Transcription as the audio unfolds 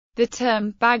The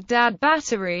term Baghdad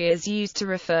Battery is used to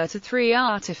refer to three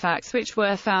artifacts which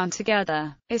were found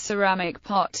together: a ceramic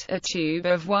pot, a tube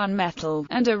of one metal,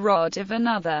 and a rod of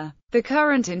another. The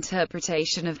current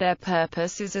interpretation of their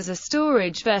purpose is as a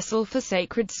storage vessel for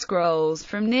sacred scrolls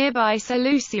from nearby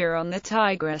Seleucia on the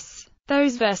Tigris.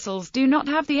 Those vessels do not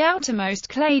have the outermost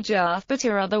clay jar, but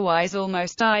are otherwise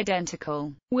almost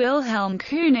identical. Wilhelm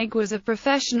König was a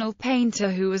professional painter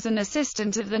who was an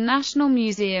assistant of the National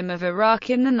Museum of Iraq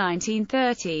in the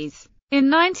 1930s. In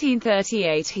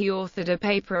 1938 he authored a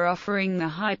paper offering the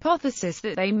hypothesis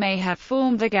that they may have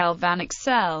formed a galvanic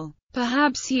cell,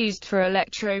 perhaps used for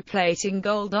electroplating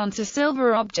gold onto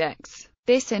silver objects.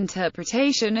 This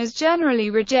interpretation is generally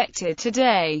rejected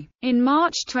today. In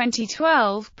March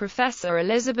 2012, Professor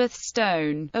Elizabeth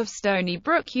Stone, of Stony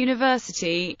Brook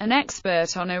University, an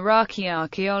expert on Iraqi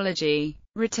archaeology,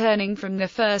 returning from the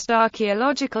first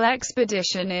archaeological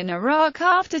expedition in Iraq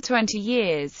after 20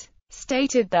 years,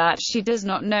 stated that she does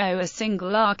not know a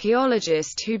single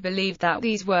archaeologist who believed that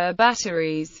these were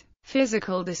batteries.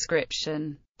 Physical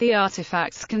description: the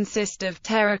artifacts consist of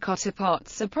terracotta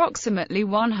pots approximately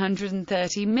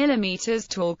 130 mm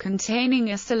tall containing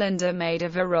a cylinder made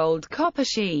of a rolled copper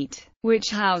sheet, which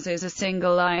houses a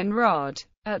single iron rod.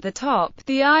 At the top,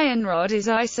 the iron rod is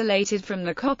isolated from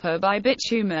the copper by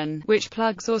bitumen, which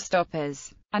plugs or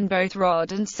stoppers, and both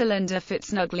rod and cylinder fit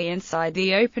snugly inside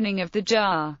the opening of the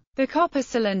jar. The copper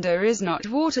cylinder is not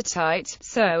watertight,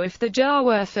 so if the jar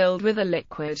were filled with a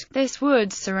liquid, this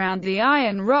would surround the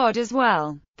iron rod as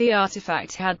well. The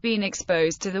artifact had been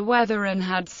exposed to the weather and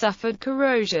had suffered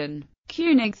corrosion.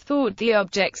 König thought the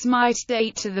objects might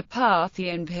date to the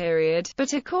Parthian period,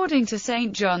 but according to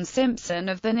St. John Simpson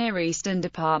of the Near Eastern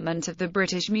Department of the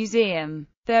British Museum,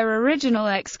 their original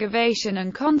excavation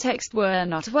and context were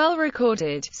not well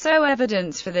recorded, so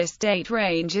evidence for this date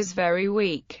range is very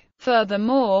weak.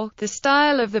 Furthermore, the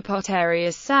style of the pottery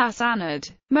is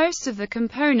Sassanid. Most of the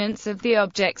components of the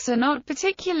objects are not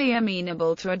particularly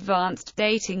amenable to advanced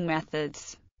dating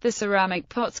methods. The ceramic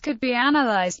pots could be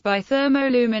analyzed by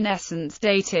thermoluminescence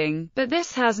dating, but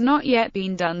this has not yet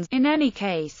been done. In any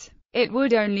case, it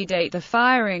would only date the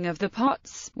firing of the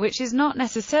pots, which is not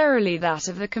necessarily that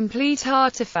of the complete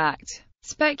artifact.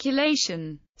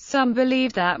 Speculation: some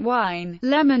believe that wine,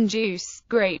 lemon juice,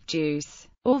 grape juice,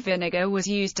 or vinegar was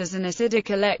used as an acidic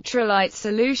electrolyte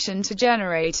solution to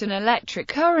generate an electric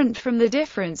current from the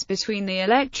difference between the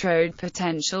electrode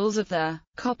potentials of the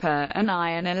copper and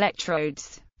iron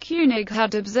electrodes. König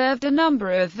had observed a number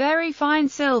of very fine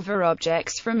silver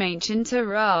objects from ancient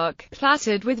Iraq,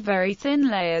 platted with very thin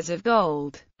layers of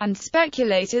gold, and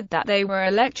speculated that they were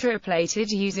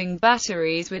electroplated using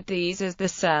batteries with these as the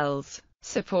cells.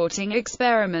 Supporting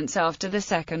experiments after the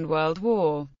Second World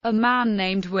War, a man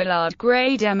named Willard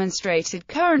Gray demonstrated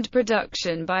current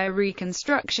production by a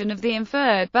reconstruction of the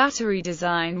inferred battery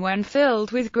design when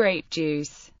filled with grape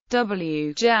juice.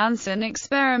 W. Jansen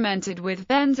experimented with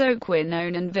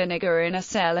benzoquinone and vinegar in a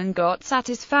cell and got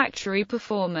satisfactory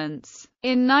performance.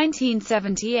 In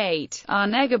 1978,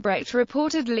 Arnegebrecht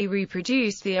reportedly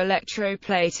reproduced the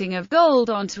electroplating of gold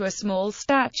onto a small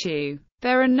statue.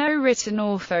 There are no written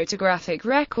or photographic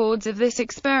records of this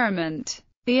experiment.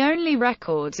 The only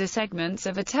records are segments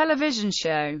of a television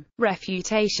show.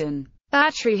 Refutation.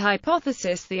 Battery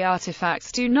hypothesis: the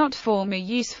artifacts do not form a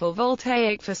useful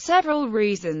voltaic for several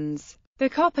reasons. The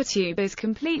copper tube is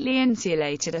completely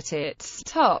insulated at its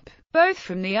top, both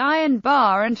from the iron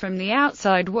bar and from the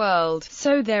outside world,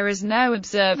 so there is no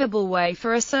observable way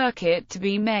for a circuit to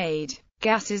be made.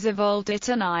 Gases evolved at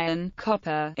an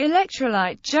iron-copper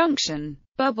electrolyte junction.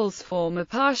 Bubbles form a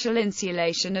partial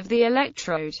insulation of the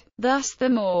electrode. Thus, the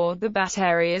more the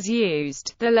battery is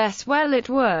used, the less well it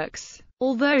works.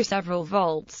 Although several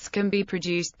volts can be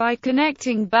produced by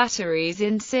connecting batteries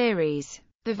in series,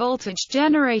 the voltage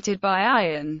generated by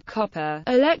iron-copper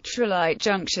electrolyte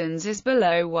junctions is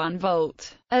below 1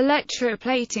 volt.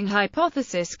 Electroplating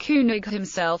hypothesis: König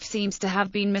himself seems to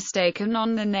have been mistaken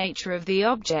on the nature of the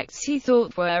objects he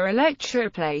thought were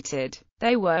electroplated.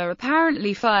 They were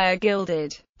apparently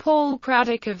fire-gilded. Paul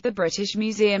Craddock of the British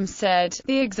Museum said,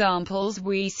 "The examples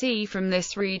we see from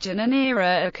this region and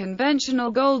era are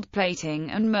conventional gold plating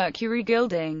and mercury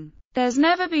gilding. There's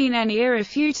never been any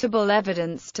irrefutable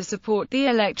evidence to support the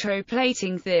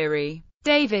electroplating theory."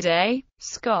 David A.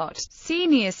 Scott,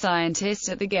 senior scientist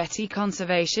at the Getty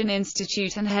Conservation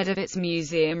Institute and head of its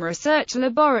museum research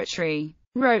laboratory,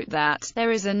 wrote that,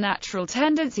 "There is a natural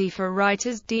tendency for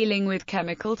writers dealing with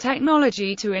chemical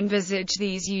technology to envisage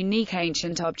these unique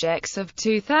ancient objects of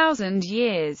 2,000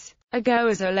 years ago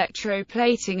as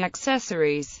electroplating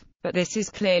accessories. but this is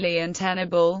clearly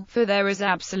untenable, for there is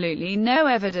absolutely no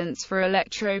evidence for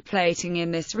electroplating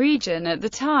in this region at the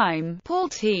time. Paul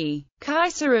T.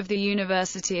 Kaiser of the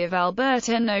University of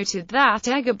Alberta noted that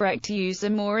Egebrecht used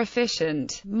a more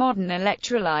efficient, modern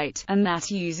electrolyte, and that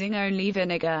using only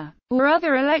vinegar or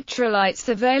other electrolytes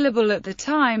available at the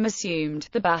time assumed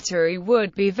the battery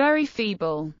would be very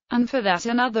feeble, and for that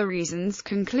and other reasons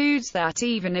concludes that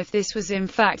even if this was in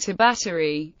fact a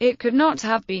battery, it could not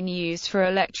have been used for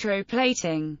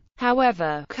electroplating.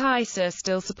 However, Kaiser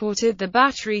still supported the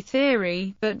battery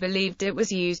theory, but believed it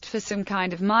was used for some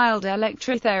kind of mild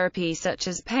electrotherapy such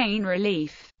as pain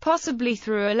relief, possibly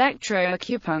through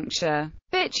electroacupuncture.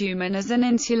 Bitumen as an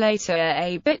insulator.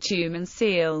 A bitumen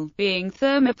seal, being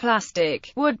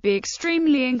thermoplastic, would be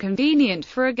extremely inconvenient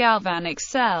for a galvanic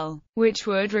cell, which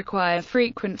would require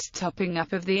frequent topping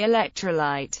up of the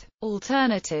electrolyte.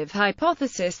 Alternative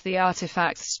hypothesis. The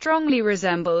artifacts strongly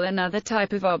resemble another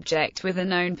type of object with a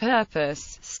known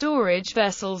purpose: storage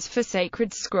vessels for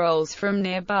sacred scrolls from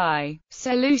nearby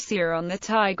Seleucia on the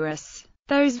Tigris.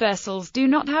 Those vessels do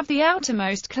not have the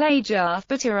outermost clay jar,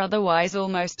 but are otherwise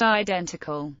almost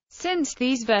identical. Since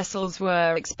these vessels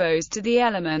were exposed to the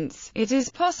elements, it is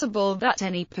possible that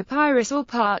any papyrus or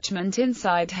parchment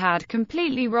inside had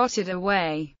completely rotted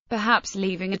away, perhaps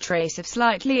leaving a trace of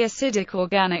slightly acidic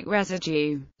organic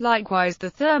residue. Likewise,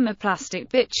 the thermoplastic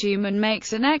bitumen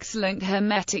makes an excellent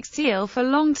hermetic seal for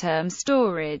long-term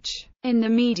storage. In the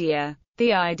media,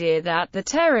 the idea that the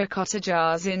terracotta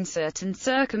jars in certain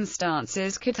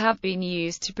circumstances could have been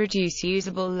used to produce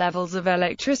usable levels of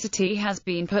electricity has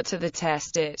been put to the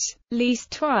test at least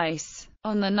twice.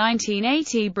 On the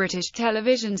 1980 British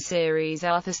television series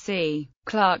Arthur C.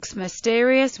 Clarke's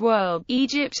Mysterious World,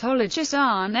 Egyptologist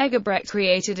Arne Egebrecht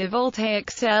created a voltaic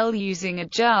cell using a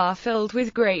jar filled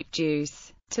with grape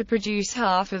juice to produce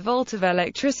half a volt of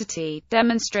electricity,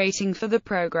 demonstrating for the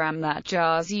program that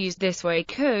jars used this way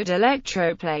could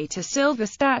electroplate a silver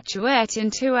statuette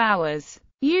in 2 hours,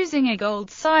 using a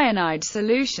gold cyanide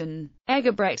solution.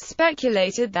 Egebrecht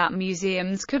speculated that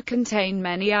museums could contain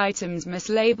many items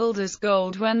mislabeled as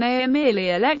gold when they are merely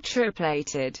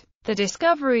electroplated. The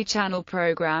Discovery Channel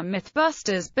program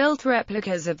Mythbusters built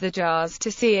replicas of the jars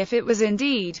to see if it was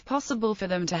indeed possible for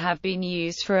them to have been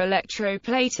used for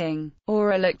electroplating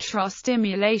or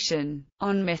electrostimulation.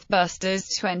 On Mythbusters'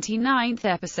 29th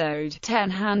episode, 10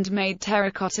 handmade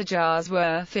terracotta jars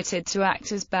were fitted to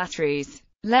act as batteries.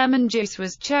 Lemon juice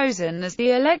was chosen as the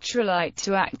electrolyte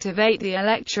to activate the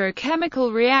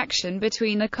electrochemical reaction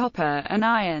between the copper and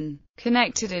iron.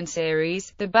 Connected in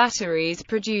series, the batteries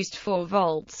produced 4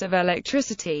 volts of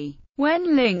electricity.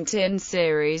 When linked in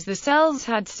series, the cells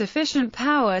had sufficient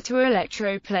power to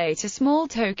electroplate a small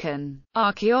token.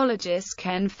 Archaeologist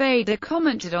Ken Fader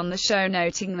commented on the show,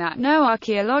 noting that no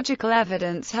archaeological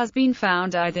evidence has been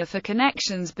found either for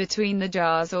connections between the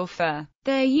jars or for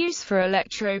their use for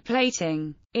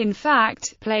electroplating. In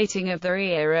fact, plating of the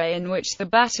era in which the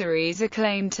batteries are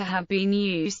claimed to have been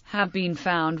used have been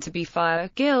found to be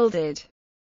fire-gilded.